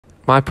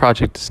My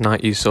project does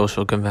not use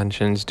social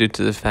conventions due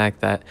to the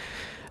fact that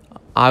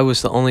I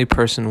was the only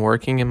person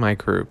working in my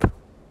group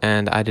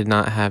and I did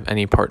not have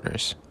any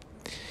partners.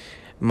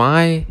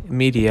 My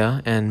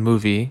media and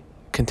movie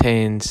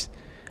contains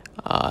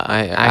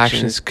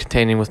actions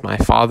containing with my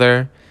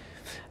father.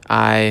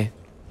 It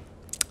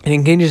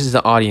engages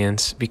the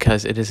audience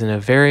because it is in a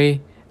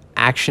very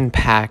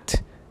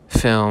action-packed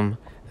film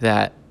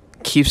that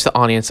keeps the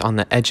audience on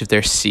the edge of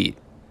their seat,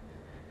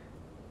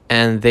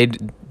 and the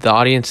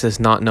audience does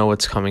not know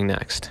what's coming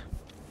next.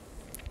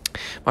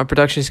 My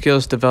production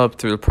skills developed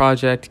through the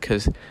project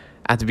because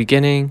at the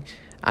beginning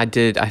I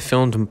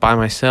filmed by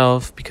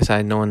myself because I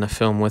had no one to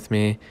film with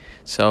me.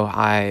 So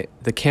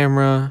the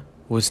camera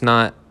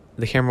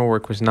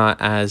work was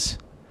not as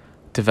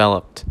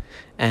developed.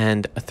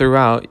 And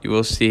throughout you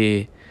will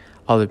see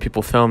other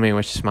people filming,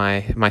 which is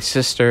my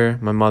sister,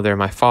 my mother,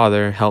 my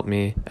father helped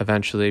me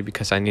eventually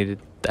because I needed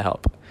the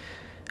help.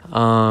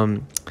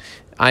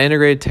 I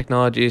integrated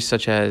technologies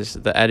such as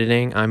the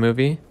editing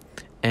iMovie,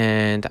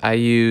 and I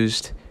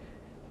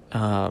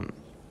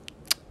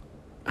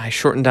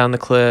shortened down the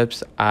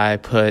clips, I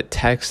put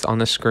text on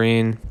the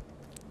screen,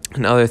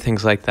 and other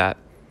things like that.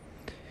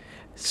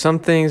 Some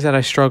things that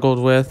I struggled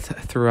with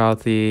throughout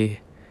the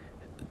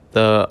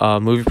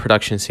movie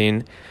production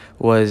scene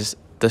was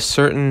the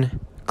certain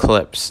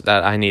clips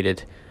that I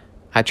needed.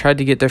 I tried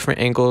to get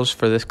different angles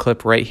for this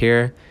clip right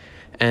here,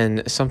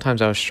 and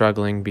sometimes I was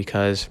struggling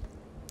because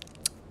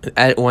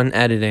when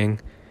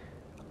editing,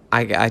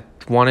 I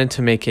wanted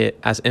to make it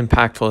as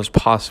impactful as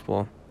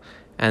possible,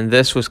 and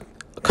this was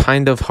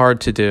kind of hard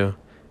to do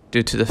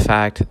due to the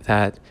fact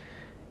that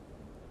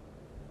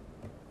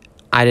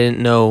I didn't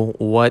know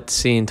what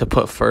scene to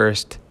put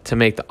first to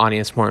make the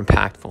audience more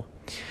impactful.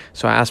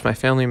 So I asked my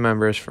family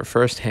members for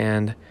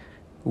firsthand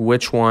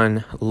which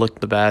one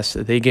looked the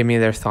best. They gave me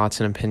their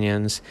thoughts and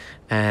opinions,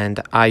 and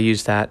I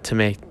used that to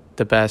make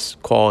the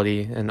best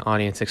quality and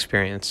audience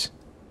experience.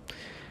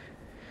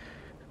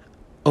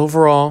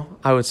 Overall,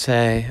 I would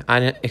say I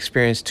didn't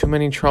experience too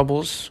many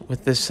troubles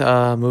with this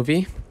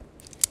movie,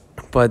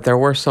 but there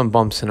were some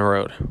bumps in the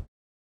road.